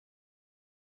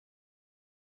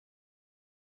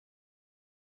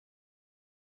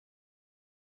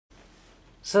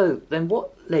So then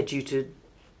what led you to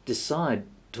decide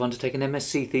to undertake an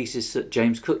M.Sc thesis at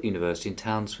James Cook University in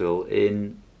Townsville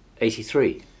in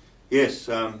 '83? Yes,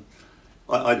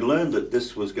 I'd learned that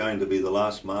this was going to be the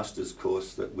last master's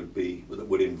course that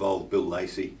would involve Bill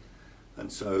Lacy,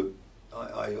 and so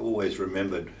I always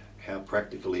remembered how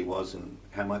practical he was and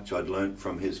how much I'd learnt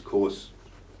from his course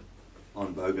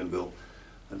on Bougainville.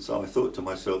 And so I thought to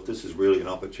myself, this is really an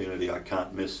opportunity I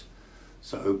can't miss.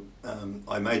 So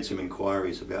I made some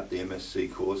inquiries about the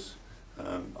M.Sc course.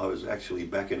 I was actually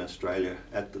back in Australia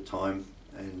at the time,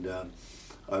 and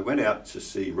I went out to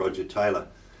see Roger Taylor,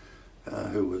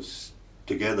 who was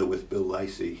together with Bill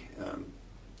Lacy.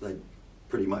 They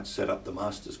pretty much set up the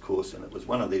master's course, and it was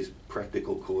one of these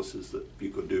practical courses that you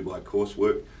could do by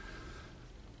coursework.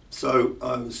 So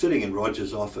I was sitting in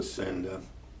Roger's office, and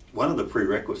one of the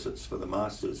prerequisites for the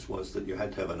master's was that you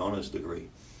had to have an honours degree,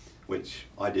 which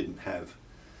I didn't have.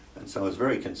 And so I was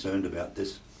very concerned about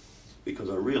this because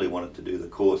I really wanted to do the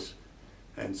course.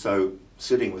 And so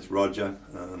sitting with Roger,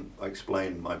 I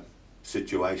explained my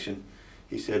situation.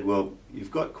 He said, well,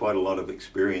 you've got quite a lot of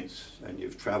experience and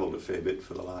you've travelled a fair bit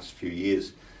for the last few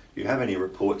years. Do you have any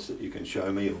reports that you can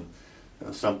show me,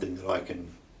 or something that I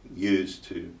can use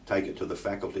to take it to the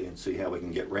faculty and see how we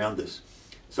can get round this?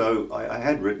 So I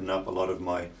had written up a lot of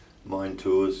my mine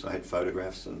tours, I had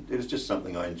photographs, and it was just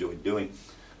something I enjoyed doing.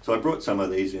 So I brought some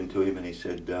of these into him, and he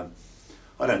said,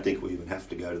 I don't think we even have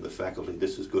to go to the faculty,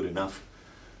 this is good enough.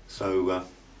 So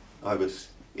I was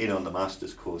in on the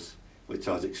master's course, which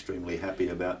I was extremely happy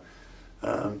about.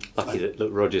 Lucky that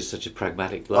Roger's such a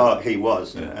pragmatic bloke. Oh, he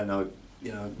was, yeah. And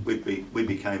we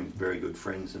became very good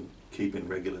friends and keep in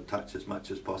regular touch as much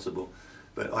as possible.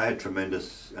 But I had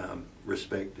tremendous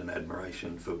respect and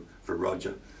admiration for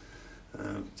Roger.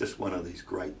 Just one of these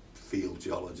great field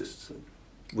geologists.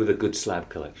 With a good slab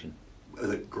collection.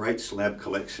 With a great slab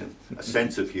collection, a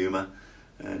sense of humour,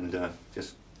 and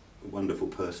just a wonderful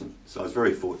person. So I was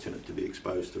very fortunate to be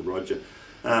exposed to Roger.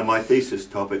 My thesis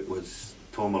topic was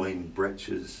Tourmaline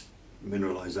Breccia's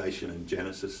Mineralization and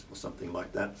Genesis, or something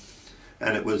like that.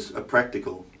 And it was a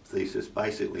practical thesis.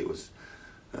 Basically, it was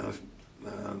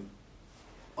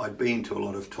I'd been to a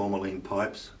lot of tourmaline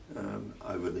pipes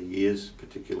over the years,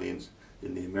 particularly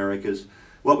in the Americas.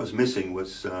 What was missing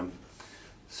was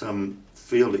some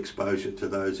field exposure to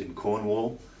those in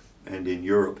Cornwall and in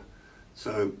Europe.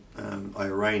 So I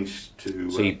arranged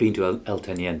to... So you've been to El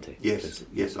Teniente? Yes,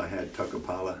 yes, I had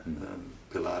Tocopala,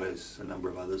 Pilares, a number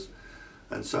of others.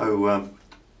 And so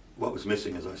what was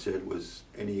missing, as I said, was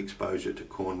any exposure to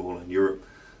Cornwall and Europe.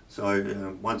 So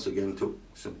I once again took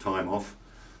some time off,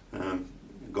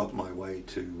 got my way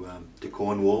to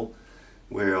Cornwall,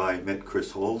 where I met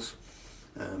Chris Halls.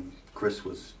 Chris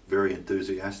was very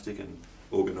enthusiastic and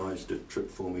organised a trip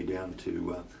for me down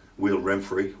to Wheel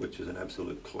Renfrew, which is an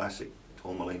absolute classic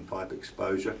tourmaline pipe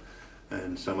exposure,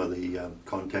 and some of the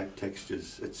contact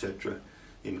textures, etc.,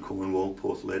 in Cornwall,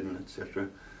 Porthleden, etc.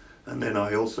 And then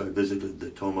I also visited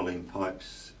the tourmaline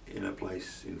pipes in a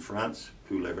place in France,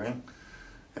 Poulerin,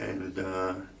 and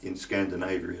in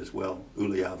Scandinavia as well,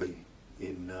 Uleavi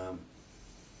in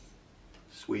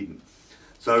Sweden.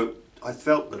 So I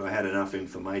felt that I had enough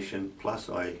information, plus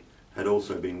I had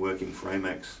also been working for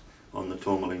AMAX on the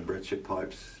Tourmaline Breccia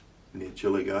pipes near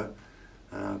Chiligo,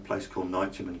 a place called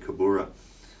Nitcham and Cabura.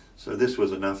 So this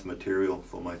was enough material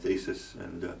for my thesis,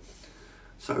 and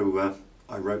so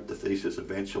I wrote the thesis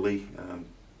eventually.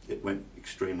 It went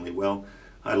extremely well.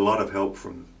 I had a lot of help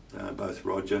from both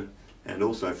Roger and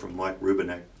also from Mike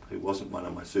Rubenak, who wasn't one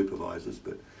of my supervisors,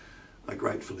 but I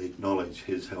gratefully acknowledge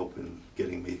his help in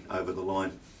getting me over the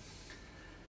line.